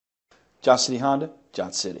Johnson City Honda,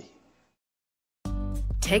 Johnson City.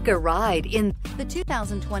 Take a ride in the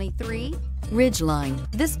 2023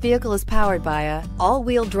 Ridgeline. This vehicle is powered by a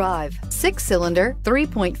all-wheel drive, 6-cylinder,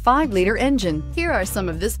 3.5-liter engine. Here are some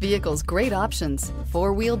of this vehicle's great options: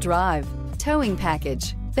 4-wheel drive, towing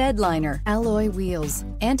package, bed liner, alloy wheels,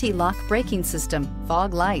 anti-lock braking system,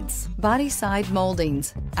 fog lights, body side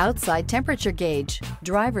moldings, outside temperature gauge,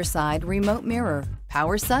 driver side remote mirror,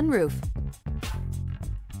 power sunroof.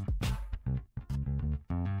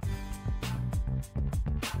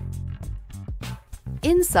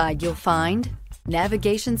 Inside you'll find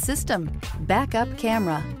navigation system, backup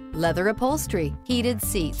camera, leather upholstery, heated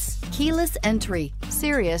seats, keyless entry,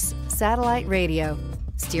 Sirius satellite radio,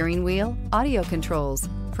 steering wheel audio controls,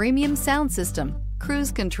 premium sound system,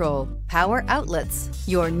 cruise control, power outlets.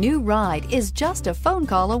 Your new ride is just a phone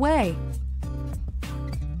call away.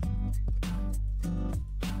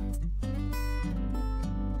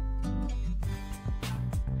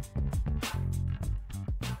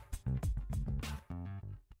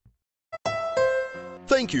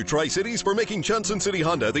 Thank you, Tri-Cities, for making Johnson City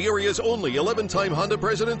Honda the area's only 11-time Honda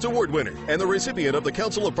President's Award winner and the recipient of the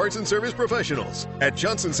Council of Parts and Service Professionals. At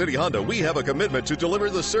Johnson City Honda, we have a commitment to deliver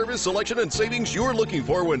the service, selection, and savings you're looking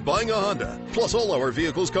for when buying a Honda. Plus, all our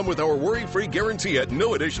vehicles come with our worry-free guarantee at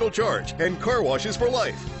no additional charge and car washes for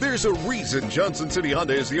life. There's a reason Johnson City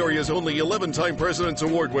Honda is the area's only 11-time President's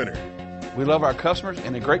Award winner. We love our customers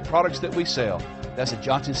and the great products that we sell. That's the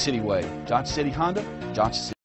Johnson City way. Johnson City Honda, Johnson City.